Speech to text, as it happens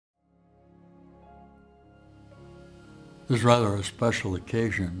This is rather a special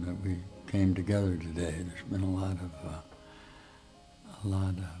occasion that we came together today. There's been a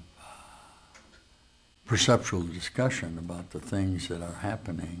lot of perceptual discussion about the things that are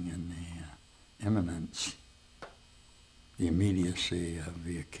happening in the imminence, the immediacy of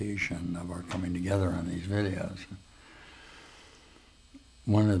the occasion of our coming together on these videos.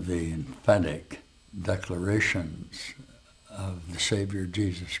 One of the emphatic declarations of the Savior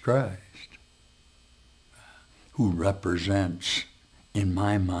Jesus Christ, who represents, in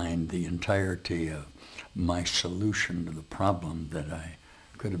my mind, the entirety of my solution to the problem that I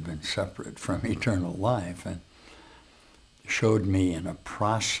could have been separate from eternal life, and showed me in a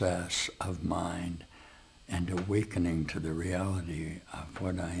process of mind and awakening to the reality of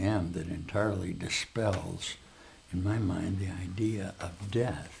what I am that entirely dispels, in my mind, the idea of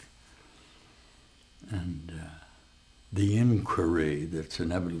death. And the inquiry that's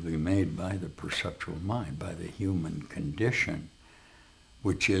inevitably made by the perceptual mind, by the human condition,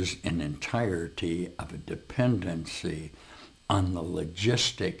 which is an entirety of a dependency on the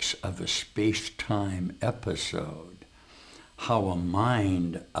logistics of a space-time episode, how a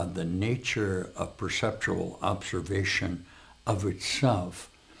mind of the nature of perceptual observation of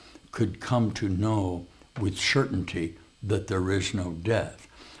itself could come to know with certainty that there is no death.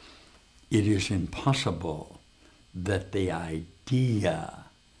 It is impossible that the idea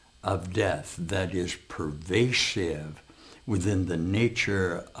of death that is pervasive within the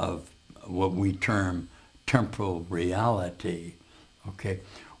nature of what we term temporal reality,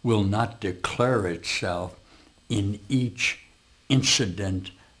 will not declare itself in each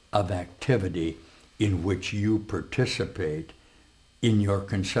incident of activity in which you participate in your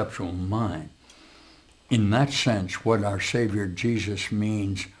conceptual mind. In that sense, what our Savior Jesus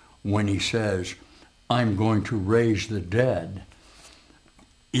means when he says, I'm going to raise the dead,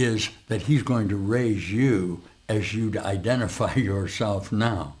 is that he's going to raise you as you identify yourself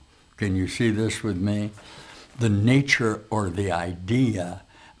now. Can you see this with me? The nature or the idea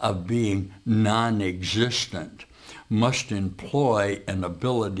of being non-existent must employ an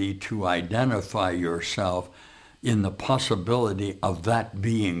ability to identify yourself in the possibility of that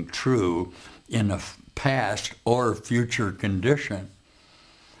being true in a past or future condition.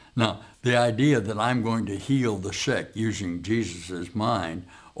 Now, the idea that I'm going to heal the sick using Jesus' mind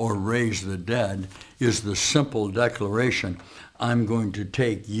or raise the dead is the simple declaration, I'm going to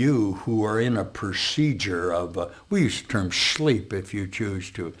take you who are in a procedure of, we use the term sleep if you choose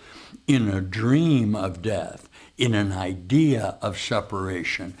to, in a dream of death, in an idea of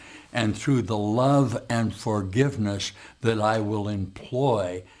separation, and through the love and forgiveness that I will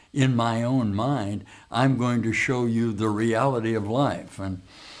employ in my own mind, I'm going to show you the reality of life. And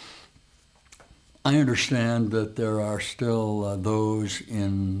I understand that there are still those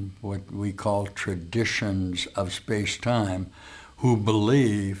in what we call traditions of space-time who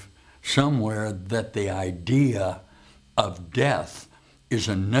believe somewhere that the idea of death is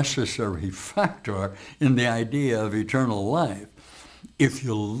a necessary factor in the idea of eternal life. If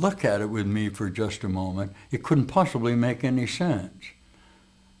you look at it with me for just a moment, it couldn't possibly make any sense.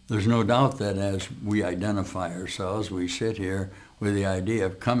 There's no doubt that as we identify ourselves, we sit here with the idea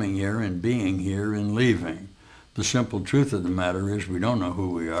of coming here and being here and leaving. The simple truth of the matter is we don't know who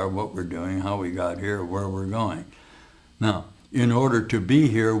we are, what we're doing, how we got here, where we're going. Now, in order to be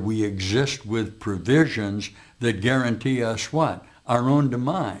here, we exist with provisions that guarantee us what? Our own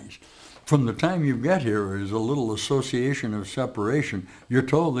demise. From the time you get here, there's a little association of separation. You're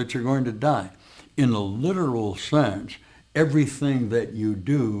told that you're going to die. In a literal sense, everything that you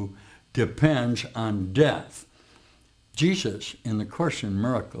do depends on death. Jesus, in the Course in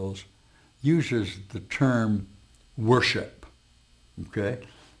Miracles, uses the term worship,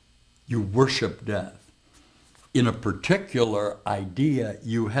 You worship death. In a particular idea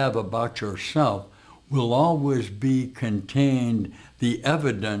you have about yourself will always be contained the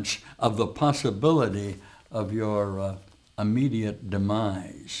evidence of the possibility of your immediate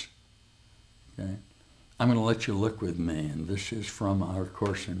demise. I'm going to let you look with me, and this is from our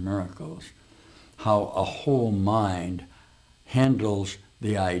Course in Miracles, how a whole mind handles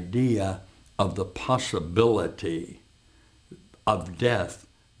the idea of the possibility of death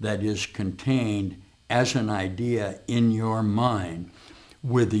that is contained as an idea in your mind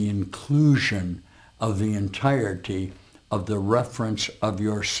with the inclusion of the entirety of the reference of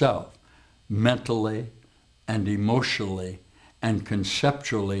yourself, mentally and emotionally and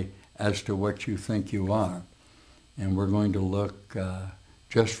conceptually as to what you think you are. And we're going to look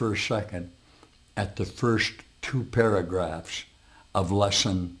just for a second at the first two paragraphs of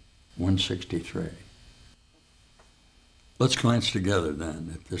lesson 163. Let's glance together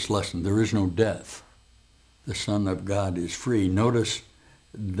then at this lesson. There is no death. the Son of God is free. Notice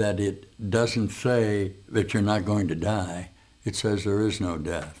that it doesn't say that you're not going to die. It says there is no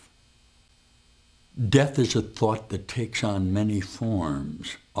death. Death is a thought that takes on many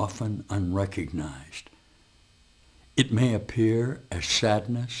forms, often unrecognized. It may appear as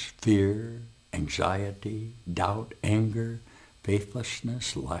sadness, fear, anxiety, doubt, anger,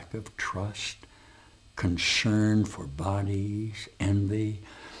 faithlessness, lack of trust, concern for bodies, envy,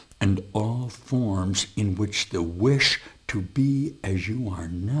 and all forms in which the wish to be as you are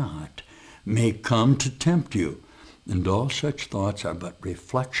not may come to tempt you. And all such thoughts are but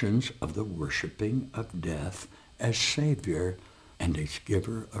reflections of the worshiping of death as Savior and as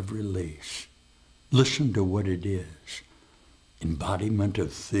giver of release. Listen to what it is. Embodiment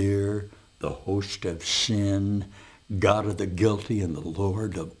of fear, the host of sin, God of the guilty and the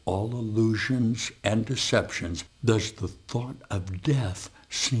Lord of all illusions and deceptions, does the thought of death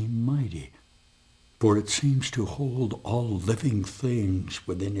seem mighty? For it seems to hold all living things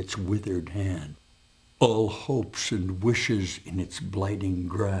within its withered hand, all hopes and wishes in its blighting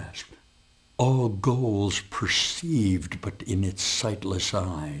grasp, all goals perceived but in its sightless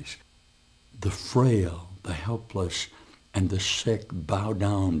eyes. The frail, the helpless, and the sick bow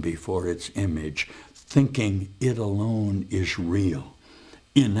down before its image, thinking it alone is real,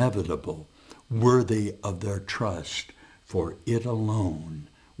 inevitable, worthy of their trust, for it alone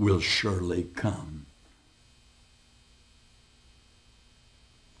will surely come.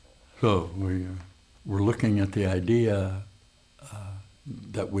 So we're looking at the idea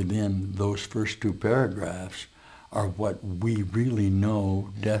that within those first two paragraphs are what we really know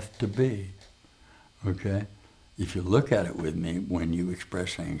death to be. Okay? If you look at it with me, when you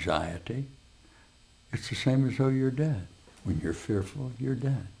express anxiety, it's the same as though you're dead. When you're fearful, you're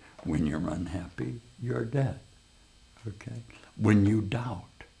dead. When you're unhappy, you're dead. Okay? When you doubt,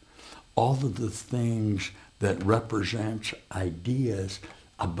 all of the things that represents ideas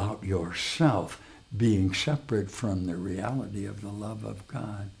about yourself being separate from the reality of the love of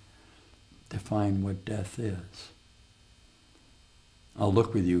God define what death is. I'll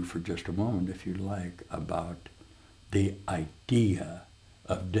look with you for just a moment, if you like, about the idea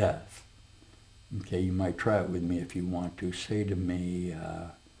of death. Okay, you might try it with me if you want to. Say to me,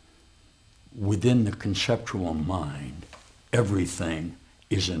 within the conceptual mind, everything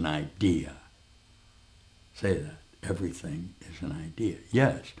is an idea. Say that. Everything is an idea.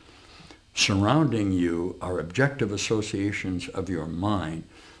 Yes. Surrounding you are objective associations of your mind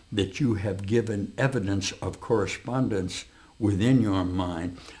that you have given evidence of correspondence within your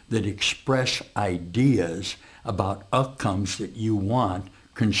mind that express ideas about outcomes that you want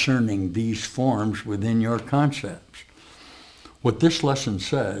concerning these forms within your concepts. What this lesson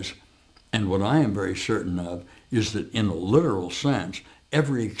says, and what I am very certain of, is that in a literal sense,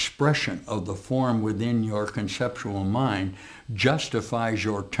 every expression of the form within your conceptual mind justifies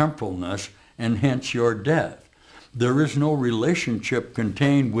your temporalness and hence your death. There is no relationship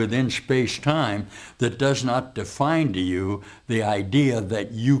contained within space-time that does not define to you the idea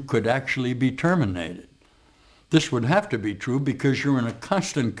that you could actually be terminated. This would have to be true because you're in a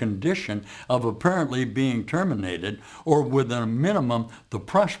constant condition of apparently being terminated, or with a minimum, the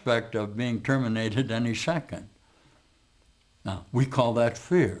prospect of being terminated any second. Now, we call that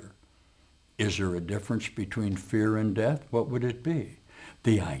fear. Is there a difference between fear and death? What would it be?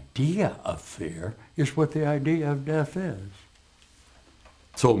 The idea of fear is what the idea of death is.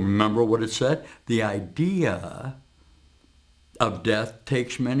 So remember what it said? The idea of death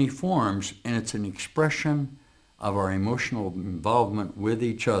takes many forms, and it's an expression of our emotional involvement with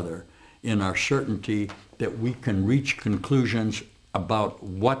each other in our certainty that we can reach conclusions about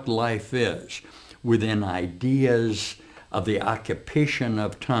what life is within ideas of the occupation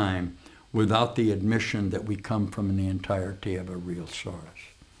of time without the admission that we come from the entirety of a real source.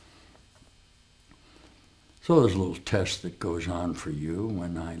 So there's a little test that goes on for you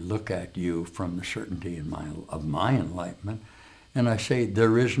when I look at you from the certainty of my enlightenment, and I say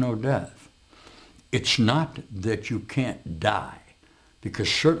there is no death. It's not that you can't die, because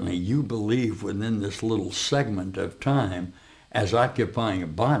certainly you believe within this little segment of time as occupying a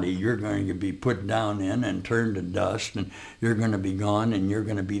body, you're going to be put down in and turned to dust, and you're going to be gone, and you're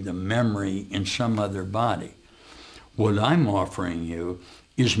going to be the memory in some other body. What I'm offering you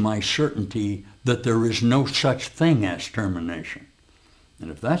is my certainty that there is no such thing as termination.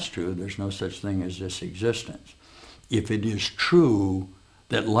 And if that's true, there's no such thing as this existence. If it is true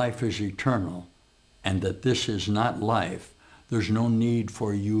that life is eternal and that this is not life, there's no need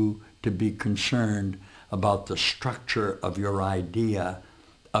for you to be concerned about the structure of your idea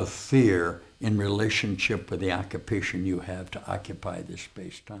of fear in relationship with the occupation you have to occupy this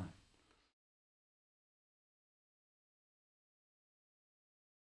space-time.